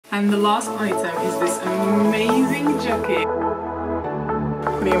And the last item is this amazing jacket.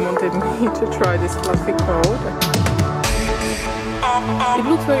 Liam wanted me to try this fluffy coat. It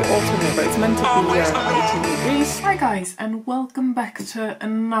looks very autumny, but it's meant to be 18 degrees. Hi guys, and welcome back to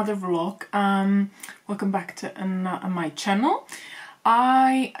another vlog. Welcome back to my channel.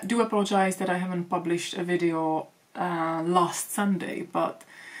 I do apologize that I haven't published a video last Sunday, but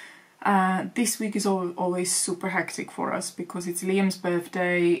this week is always super hectic for us because it's Liam's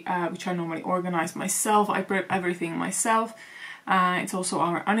birthday, which I normally organize myself. I prep everything myself. It's also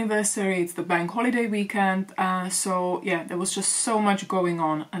our anniversary, it's the bank holiday weekend, so yeah, there was just so much going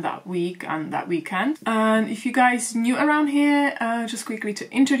on that week and that weekend. And if you guys new around here, just quickly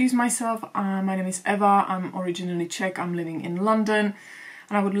to introduce myself, my name is Eva, I'm originally Czech, I'm living in London,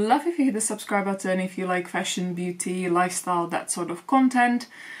 and I would love if you hit the subscribe button if you like fashion, beauty, lifestyle, that sort of content.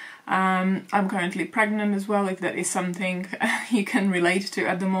 I'm currently pregnant as well, if that is something you can relate to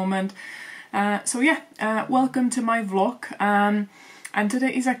at the moment. So yeah, welcome to my vlog, and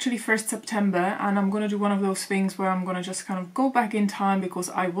today is actually 1st September, and I'm gonna do one of those things where I'm gonna just kind of go back in time because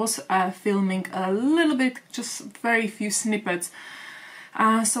I was filming a little bit, just very few snippets.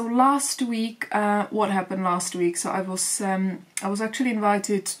 So last week, what happened last week? So I was actually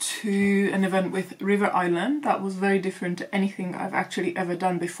invited to an event with River Island that was very different to anything I've actually ever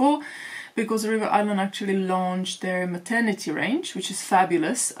done before, because River Island actually launched their maternity range, which is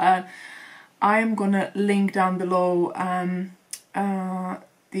fabulous. I am gonna link down below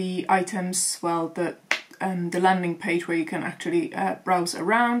the items, well, the landing page where you can actually browse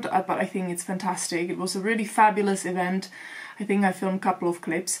around, but I think it's fantastic. It was a really fabulous event. I think I filmed a couple of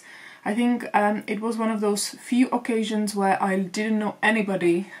clips. I think it was one of those few occasions where I didn't know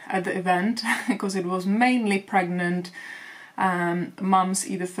anybody at the event because it was mainly pregnant mums,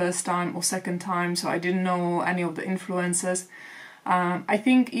 either first time or second time, so I didn't know any of the influencers. I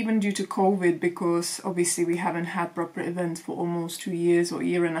think even due to COVID, because obviously we haven't had proper events for almost 2 years or a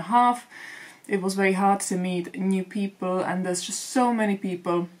year and a half, it was very hard to meet new people, and there's just so many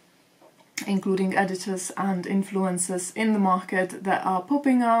people, including editors and influencers in the market that are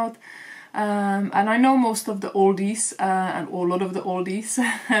popping out. And I know most of the oldies and a lot of the oldies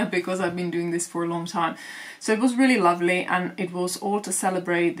because I've been doing this for a long time. So it was really lovely, and it was all to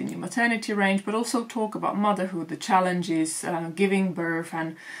celebrate the new maternity range, but also talk about motherhood, the challenges, giving birth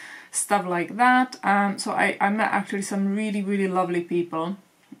and stuff like that. So I met actually some really, really lovely people.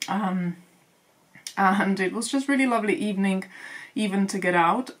 And it was just really lovely evening even to get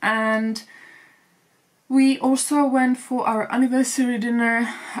out. And we also went for our anniversary dinner.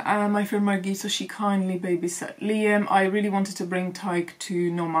 My friend Margita, she kindly babysat Liam. I really wanted to bring Tyke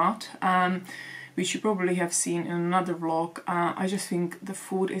to Nomad, which you probably have seen in another vlog. I just think the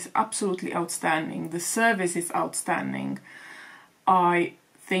food is absolutely outstanding. The service is outstanding. I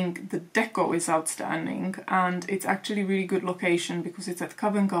think the deco is outstanding, and it's actually really good location because it's at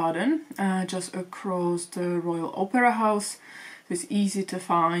Covent Garden, just across the Royal Opera House. It's easy to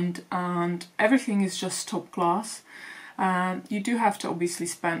find, and everything is just top class. You do have to obviously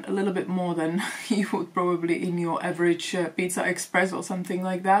spend a little bit more than you would probably in your average Pizza Express or something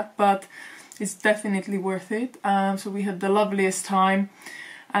like that, but it's definitely worth it. So we had the loveliest time.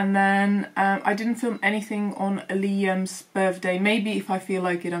 And then I didn't film anything on Liam's birthday. Maybe if I feel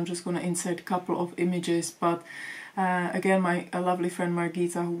like it, I'm just going to insert a couple of images, but again, my lovely friend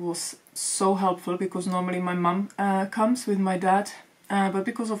Margita, who was so helpful, because normally my mum comes with my dad, but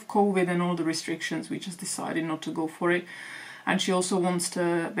because of COVID and all the restrictions, we just decided not to go for it. And she also wants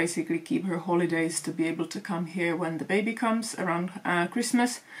to basically keep her holidays to be able to come here when the baby comes around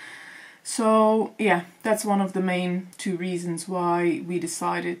Christmas. So yeah, that's one of the main two reasons why we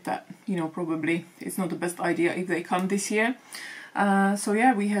decided that, you know, probably it's not the best idea if they come this year. So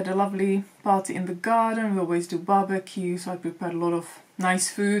yeah, we had a lovely party in the garden. We always do barbecue, so I prepared a lot of nice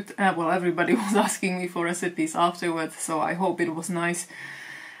food. Well, everybody was asking me for recipes afterwards, so I hope it was nice.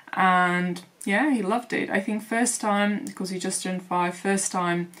 And yeah, he loved it. I think first time, because he just turned 5, first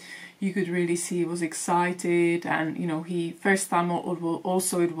time you could really see he was excited, and you know, first time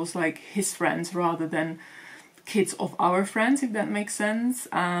also it was like his friends rather than kids of our friends, if that makes sense.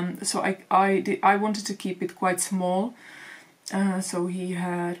 So I wanted to keep it quite small. So he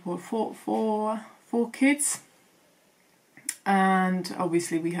had four kids, and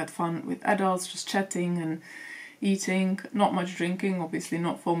obviously we had fun with adults, just chatting and eating, not much drinking, obviously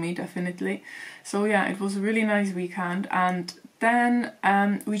not for me, definitely. So yeah, it was a really nice weekend. And then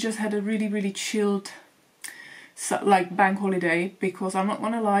we just had a really, really chilled like bank holiday, because I'm not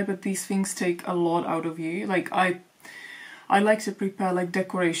gonna lie, but these things take a lot out of you. Like I I like to prepare like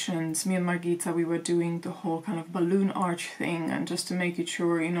decorations. Me and Margita, we were doing the whole kind of balloon arch thing, and just to make it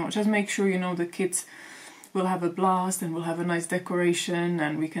sure, you know, just make sure, you know, the kids will have a blast and we'll have a nice decoration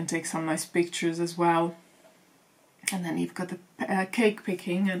and we can take some nice pictures as well. And then you've got the cake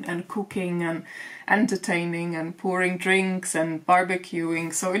picking and cooking and entertaining and pouring drinks and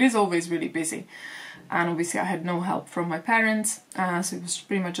barbecuing. So it is always really busy. And obviously I had no help from my parents, so it was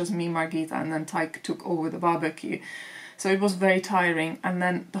pretty much just me, Margita, and then Tyke took over the barbecue. So it was very tiring. And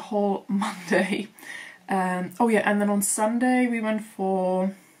then the whole Monday, oh yeah, and then on Sunday we went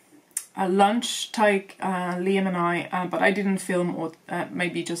for a lunch, Tyke, Liam and I, but I didn't film, or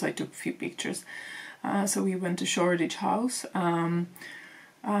maybe just I took a few pictures. So we went to Shoreditch House. I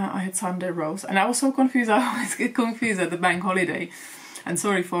had Sunday roast, and I was so confused. I always get confused at the bank holiday. And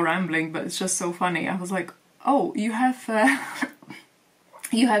sorry for rambling, but it's just so funny. I was like, "Oh, you have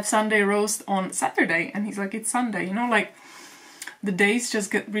you have Sunday roast on Saturday," and he's like, "It's Sunday." You know, like the days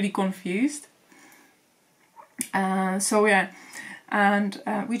just get really confused. So yeah, and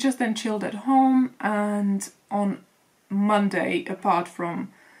we just then chilled at home. And on Monday, apart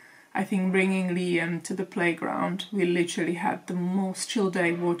from I think bringing Liam to the playground, we literally had the most chill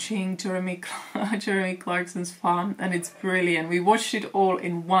day watching Jeremy Clarkson's farm, and it's brilliant. We watched it all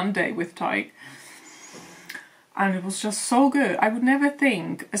in one day with Tyke, and it was just so good. I would never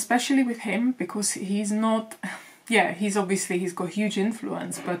think, especially with him, because he's not, yeah, he's got huge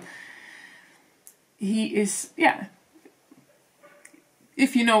influence, but he is, yeah,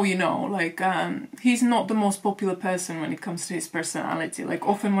 if you know, you know, like, he's not the most popular person when it comes to his personality. Like,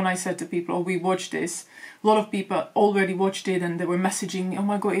 often when I said to people, oh, we watched this, a lot of people already watched it and they were messaging me, oh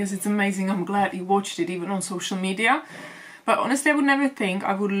my god, yes, it's amazing, I'm glad you watched it, even on social media. But honestly, I would never think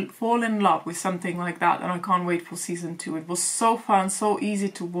I would fall in love with something like that, and I can't wait for season 2. It was so fun, so easy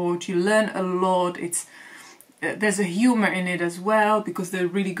to watch, you learn a lot, it's there's a humour in it as well, because they're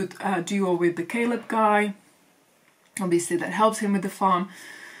a really good duo with the Caleb guy. Obviously that helps him with the farm.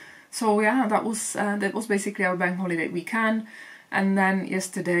 So yeah, that was basically our bank holiday weekend. And then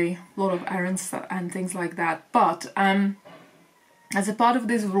yesterday, a lot of errands and things like that. But as a part of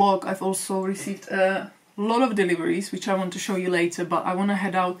this vlog, I've also received a lot of deliveries, which I want to show you later. But I want to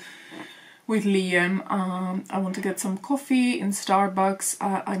head out with Liam. I want to get some coffee in Starbucks.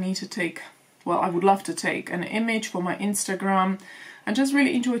 I need to take, well, I would love to take an image for my Instagram, and just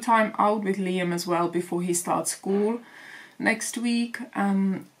really enjoy time out with Liam as well before he starts school next week.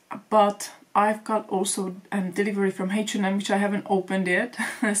 But I've got also delivery from H&M, which I haven't opened yet.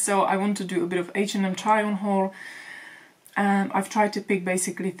 So I want to do a bit of H&M try-on haul. I've tried to pick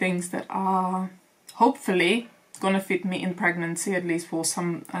basically things that are hopefully gonna fit me in pregnancy, at least for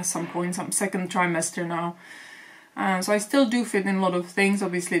some point, some second trimester now. So I still do fit in a lot of things.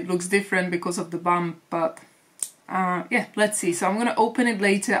 Obviously it looks different because of the bump, but yeah, let's see. So I'm gonna open it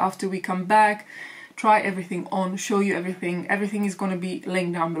later after we come back, try everything on, show you everything. Everything is gonna be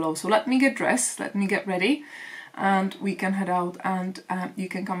linked down below. So let me get dressed, let me get ready, and we can head out, and you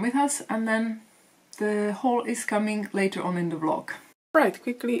can come with us, and then the haul is coming later on in the vlog. Right,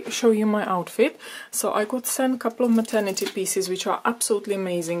 quickly show you my outfit. So I got sent a couple of maternity pieces which are absolutely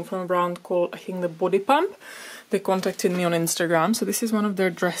amazing from a brand called, I think, the Body Pump. They contacted me on Instagram. So this is one of their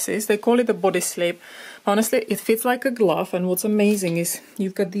dresses. They call it a body slip. Honestly, it fits like a glove, and what's amazing is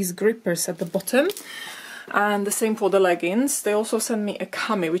you've got these grippers at the bottom, and the same for the leggings. They also sent me a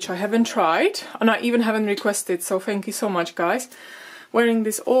cami, which I haven't tried, and I even haven't requested, so thank you so much, guys. Wearing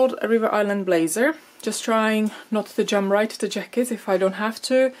this old River Island blazer, just trying not to jump right to the jacket if I don't have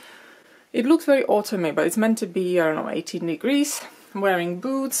to. It looks very autumny, but it's meant to be, I don't know, 18 degrees. I'm wearing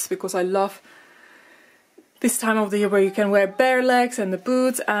boots because I love this time of the year where you can wear bare legs and the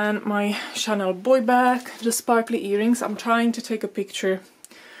boots, and my Chanel boy bag, just sparkly earrings. I'm trying to take a picture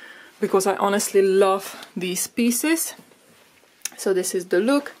because I honestly love these pieces. So this is the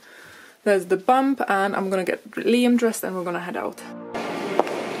look, there's the bump, and I'm gonna get Liam dressed and we're gonna head out.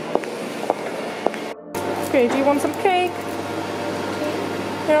 Okay, do you want some cake?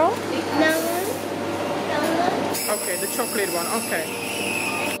 No? No. Okay, the chocolate one, okay.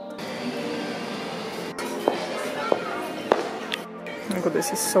 Oh god,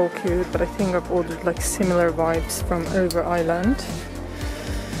 this is so cute, but I think I've ordered like similar vibes from River Island.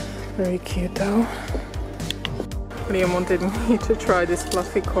 Very cute though. Liam wanted me to try this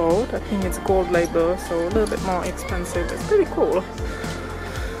fluffy coat. I think it's gold label, so a little bit more expensive. It's pretty cool.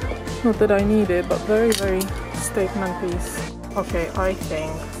 Not that I need it, but very, very statement piece. Okay, I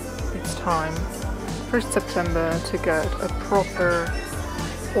think it's time, 1st September, to get a proper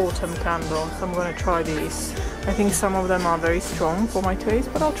autumn candle. So I'm gonna try these. I think some of them are very strong for my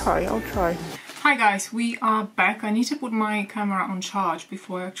taste, but I'll try. Hi guys, we are back. I need to put my camera on charge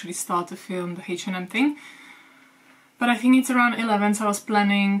before I actually start to film the H&M thing. But I think it's around 11, so I was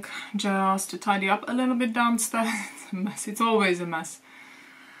planning just to tidy up a little bit downstairs. It's a mess, it's always a mess.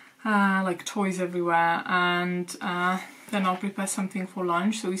 Like toys everywhere, and then I'll prepare something for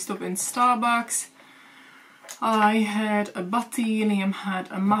lunch. So we stopped in Starbucks. I had a butty, Liam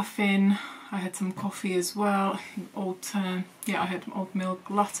had a muffin, I had some coffee as well, I had oat milk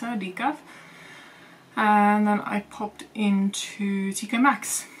latte, decaf. And then I popped into TK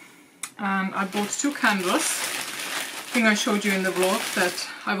Maxx and I bought 2 candles. I think I showed you in the vlog that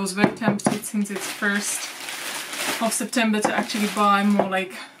I was very tempted since it's 1st of September to actually buy more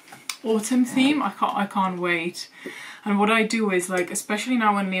like autumn theme. I can't wait. And what I do is, like, especially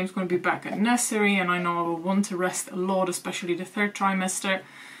now when Liam's going to be back at nursery and I know I will want to rest a lot, especially the 3rd trimester,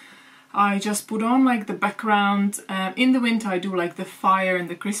 I just put on like the background. In the winter I do like the fire and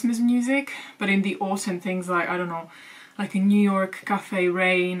the Christmas music, but in the autumn things like, I don't know, like a New York cafe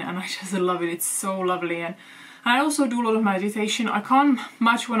rain, and I just love it. It's so lovely. And I also do a lot of meditation. I can't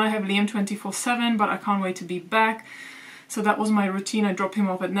much when I have Liam 24/7, but I can't wait to be back. So that was my routine. I drop him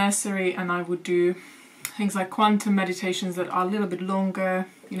off at nursery and I would do things like quantum meditations that are a little bit longer,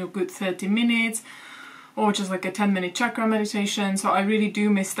 you know, good 30 minutes, or just like a 10-minute chakra meditation. So I really do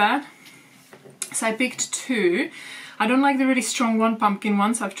miss that. So I picked 2. I don't like the really strong one pumpkin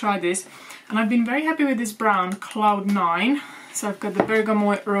ones. I've tried this and I've been very happy with this brown Cloud 9. So I've got the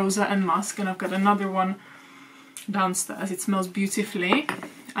bergamot, rosa and musk, and I've got another one downstairs. It smells beautifully.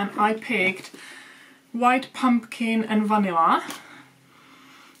 And I picked white pumpkin and vanilla.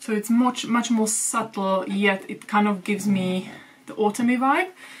 So it's much more subtle, yet it kind of gives me the autumny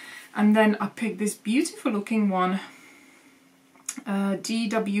vibe. And then I picked this beautiful looking one,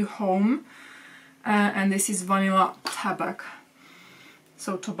 DW Home. And this is vanilla tobacco.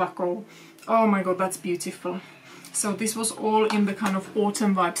 Oh my god, that's beautiful. So this was all in the kind of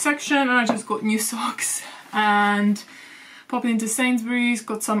autumn vibe section, and I just got new socks and popped into Sainsbury's,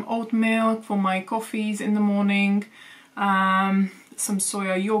 got some oat milk for my coffees in the morning, some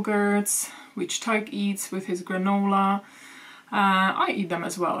soya yogurts, which Tyke eats with his granola. I eat them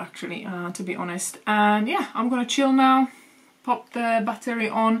as well, actually, to be honest. And yeah, I'm gonna chill now, pop the battery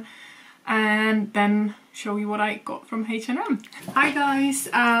on, and then show you what I got from H&M. Hi guys,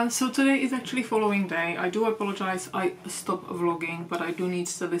 so today is actually following day. I do apologize I stopped vlogging, but I do need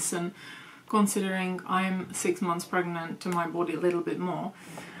to listen, considering I'm 6 months pregnant, to my body a little bit more.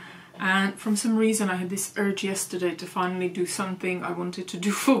 And from some reason I had this urge yesterday to finally do something I wanted to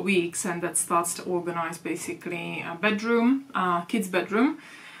do for weeks, and that starts to organize basically a bedroom, kids' bedroom,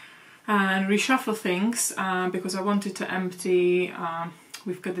 and reshuffle things, because I wanted to empty.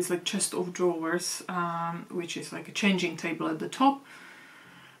 We've got this like chest of drawers, which is like a changing table at the top.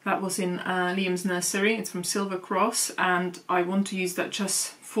 That was in Liam's nursery. It's from Silver Cross, and I want to use that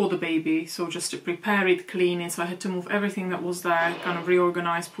just for the baby, so just to prepare it, clean it. So I had to move everything that was there, kind of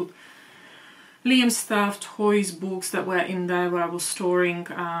reorganize, put Liam's stuff, toys, books that were in there where I was storing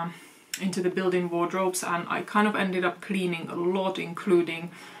into the built-in wardrobes, and I kind of ended up cleaning a lot,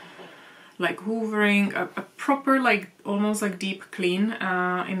 including like hoovering, a proper, like almost like deep clean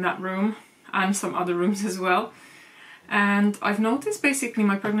in that room and some other rooms as well. And I've noticed basically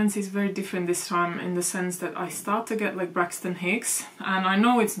my pregnancy is very different this time, in the sense that I start to get like Braxton Hicks, and I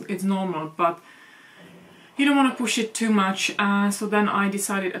know it's normal, but you don't want to push it too much. So then I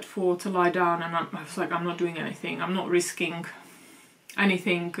decided at 4 to lie down, and I was like, I'm not doing anything, I'm not risking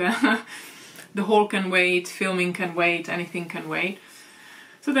anything. The haul can wait, filming can wait, anything can wait.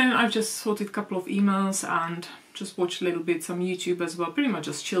 So then I've just sorted a couple of emails and just watched a little bit, some YouTube as well. Pretty much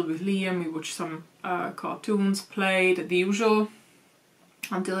just chilled with Liam. We watched some cartoons, played the usual,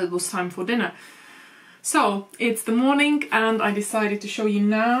 until it was time for dinner. So it's the morning, and I decided to show you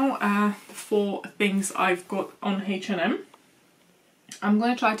now 4 things I've got on H&M. I'm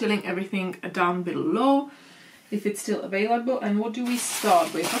going to try to link everything down below if it's still available. And what do we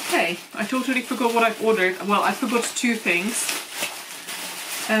start with? Okay, I totally forgot what I've ordered. Well, I forgot 2 things.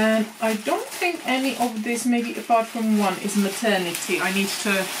 And I don't think any of this, maybe apart from one, is maternity. I need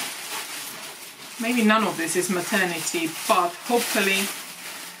to... Maybe none of this is maternity, but hopefully...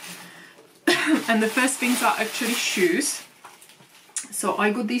 And the first things are actually shoes. So I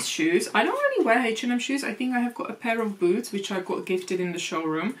got these shoes. I don't really wear H&M shoes. I think I have got a pair of boots, which I got gifted in the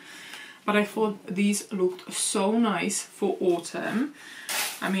showroom. But I thought these looked so nice for autumn.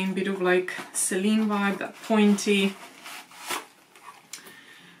 I mean, bit of like Celine vibe, that pointy...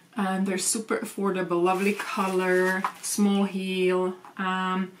 And they're super affordable, lovely color, small heel.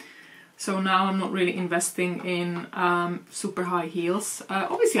 So now I'm not really investing in super high heels.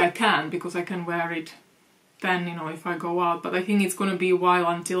 Obviously I can, because I can wear it then, you know, if I go out, but I think it's going to be a while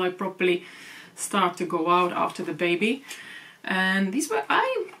until I properly start to go out after the baby. And these were,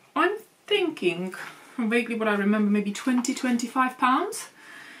 I'm thinking, vaguely what I remember, maybe 20-25 pounds.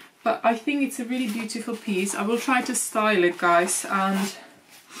 But I think it's a really beautiful piece. I will try to style it, guys, and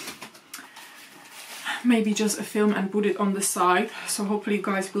maybe just a film and put it on the side. So hopefully you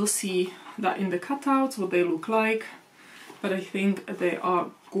guys will see that in the cutouts, what they look like. But I think they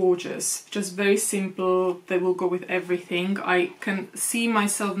are gorgeous, just very simple. They will go with everything. I can see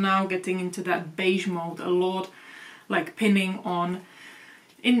myself now getting into that beige mode a lot, like pinning on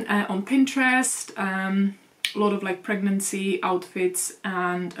Pinterest, a lot of like pregnancy outfits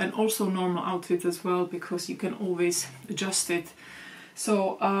and also normal outfits as well, because you can always adjust it.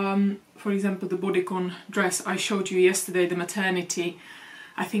 So for example, the bodycon dress I showed you yesterday, the maternity,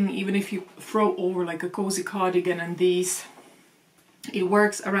 I think even if you throw over like a cozy cardigan and these, it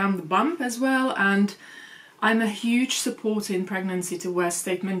works around the bump as well. And I'm a huge supporter in pregnancy to wear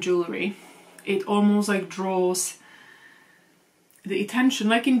statement jewelry. It almost like draws the attention,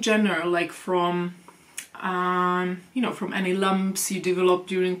 like in general, like from you know, from any lumps you develop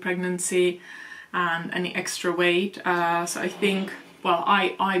during pregnancy and any extra weight. So I think, well,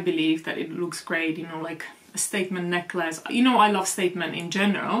 I believe that it looks great, you know, like a statement necklace. You know, I love statement in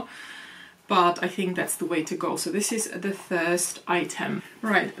general, but I think that's the way to go. So this is the first item.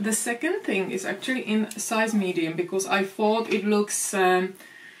 Right, the second thing is actually in size medium, because I thought it looks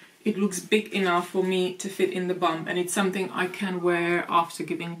big enough for me to fit in the bump, and it's something I can wear after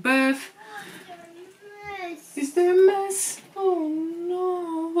giving birth. Is there a mess? Oh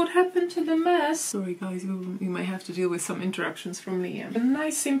no, what happened to the mess? Sorry guys, you may have to deal with some interruptions from Liam. A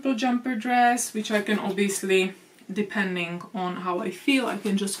nice simple jumper dress, which I can obviously, depending on how I feel, I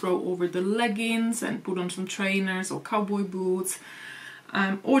can just throw over the leggings and put on some trainers or cowboy boots,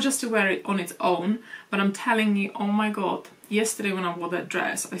 or just to wear it on its own. But I'm telling you, oh my god, yesterday when I wore that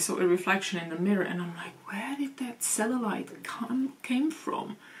dress, I saw a reflection in the mirror and I'm like, where did that cellulite came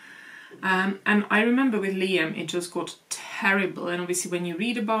from? And I remember with Liam, it just got terrible. And obviously when you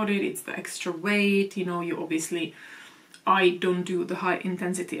read about it, it's the extra weight, you know, you obviously, I don't do the high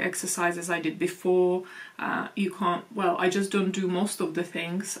intensity exercises I did before. You can't, well, I just don't do most of the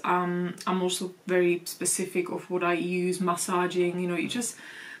things. I'm also very specific of what I use, massaging, you know, you just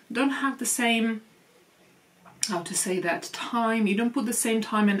don't have the same, how to say that, time. You don't put the same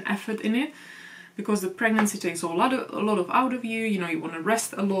time and effort in it, because the pregnancy takes a lot of out of you. You know, you want to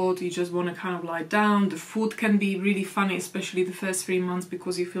rest a lot, you just want to kind of lie down. The food can be really funny, especially the first 3 months,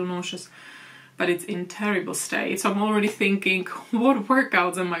 because you feel nauseous, but it's in terrible state. So I'm already thinking, what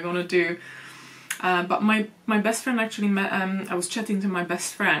workouts am I gonna do? But my best friend actually met, I was chatting to my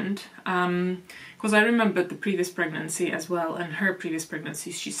best friend, because I remembered the previous pregnancy as well, and her previous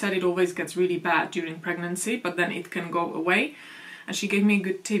pregnancy. She said it always gets really bad during pregnancy, but then it can go away. And she gave me a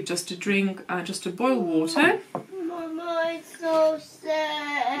good tip, just to drink, just to boil water. Mama, it's so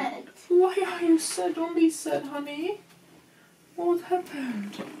sad. Why are you sad? Don't be sad, honey. What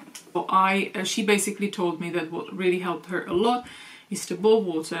happened? So she basically told me that what really helped her a lot is to boil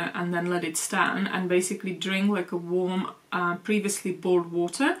water and then let it stand and basically drink like a warm, previously boiled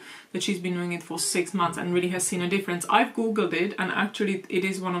water, that she's been doing it for 6 months and really has seen a difference. I've googled it and actually it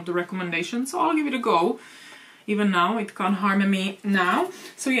is one of the recommendations, so I'll give it a go. Even now, it can't harm me now.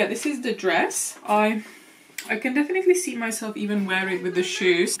 So yeah, this is the dress. I can definitely see myself even wear it with the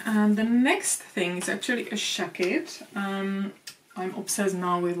shoes. And the next thing is actually a jacket. I'm obsessed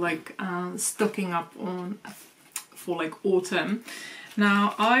now with like stocking up on for like autumn.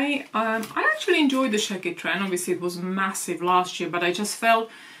 Now I actually enjoyed the jacket trend. Obviously it was massive last year, but I just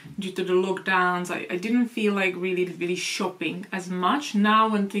felt due to the lockdowns I didn't feel like really shopping as much. Now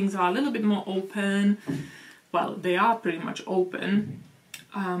when things are a little bit more open, well, they are pretty much open,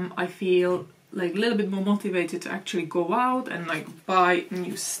 I feel like a little bit more motivated to actually go out and like buy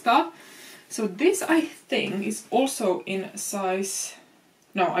new stuff. So this, I think, is also in size,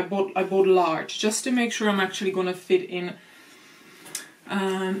 no, I bought large, just to make sure I'm actually gonna fit in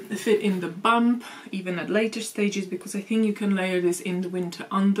the bump, even at later stages, because I think you can layer this in the winter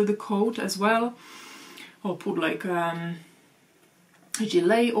under the coat as well, or put like a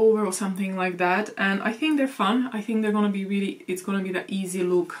gilet over or something like that. And I think they're fun. I think they're gonna be really, it's gonna be that easy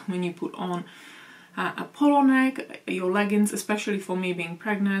look when you put on a polo neck, your leggings, especially for me being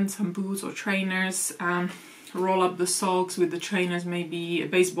pregnant, some boots or trainers, roll up the socks with the trainers, maybe a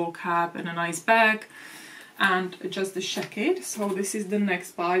baseball cap and a nice bag, and just the jacket. So this is the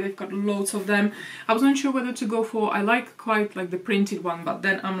next buy. They've got loads of them. I wasn't sure whether to go for, I like quite like the printed one, but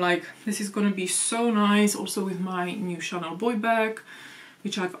then I'm like, this is gonna be so nice also with my new Chanel boy bag,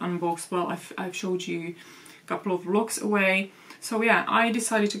 which I've unboxed. Well, I've showed you a couple of vlogs away. So yeah, I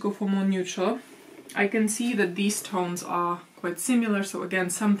decided to go for more neutral. I can see that these tones are quite similar, so again,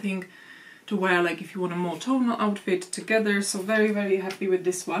 something to wear like if you want a more tonal outfit together. So very, very happy with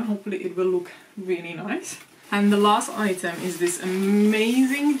this one. Hopefully it will look really nice. And the last item is this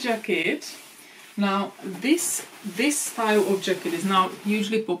amazing jacket. Now this style of jacket is now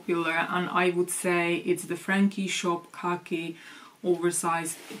hugely popular, and I would say it's the Frankie Shop khaki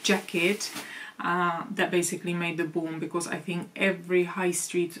oversized jacket that basically made the boom, because I think every high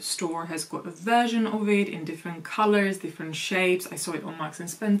street store has got a version of it in different colors, different shapes. I saw it on Marks and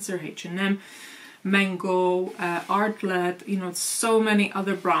Spencer, H&M, Mango, Artlet, you know, so many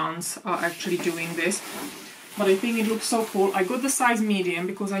other brands are actually doing this. But I think it looks so cool. I got the size medium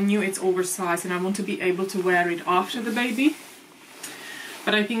because I knew it's oversized and I want to be able to wear it after the baby.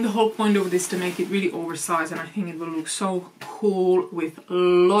 But I think the whole point of this is to make it really oversized, and I think it will look so cool with a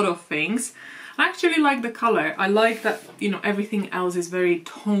lot of things. I actually like the color. I like that, you know, everything else is very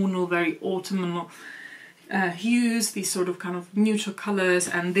tonal, very autumnal hues, these sort of kind of neutral colors,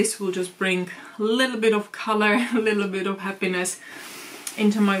 and this will just bring a little bit of color, a little bit of happiness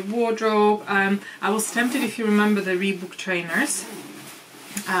into my wardrobe. I was tempted, if you remember the Reebok trainers.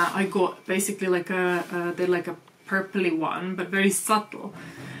 I got basically like they're like a purpley one, but very subtle.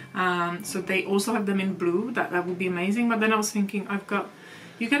 So they also have them in blue. That would be amazing. But then I was thinking,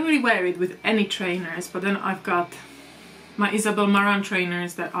 you can really wear it with any trainers, but then I've got my Isabel Marant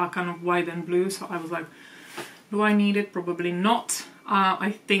trainers that are kind of white and blue. So I was like, do I need it? Probably not.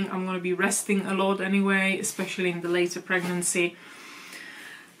 I think I'm going to be resting a lot anyway, especially in the later pregnancy.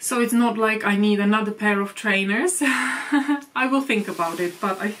 So it's not like I need another pair of trainers. I will think about it,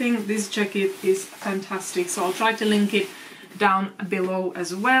 but I think this jacket is fantastic. So I'll try to link it down below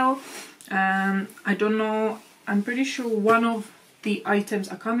as well. I don't know, I'm pretty sure one of the items,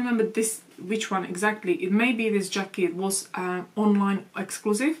 I can't remember which one exactly, it may be this jacket was online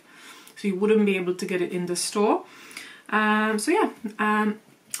exclusive, so you wouldn't be able to get it in the store. So yeah,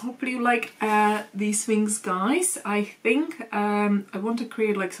 hopefully you like these things, guys. I think I want to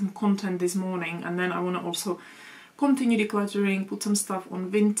create like some content this morning, and then I want to also continue decluttering, put some stuff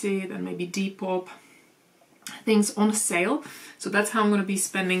on Vinted and maybe Depop, things on sale. So that's how I'm going to be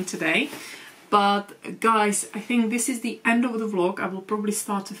spending today. But guys, I think this is the end of the vlog. I will probably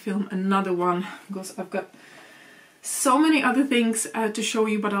start to film another one because I've got so many other things to show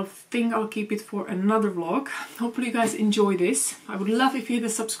you, but I think I'll keep it for another vlog. Hopefully you guys enjoy this. I would love if you hit the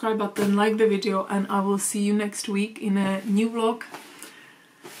subscribe button, like the video, and I will see you next week in a new vlog.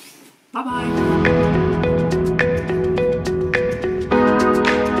 Bye bye.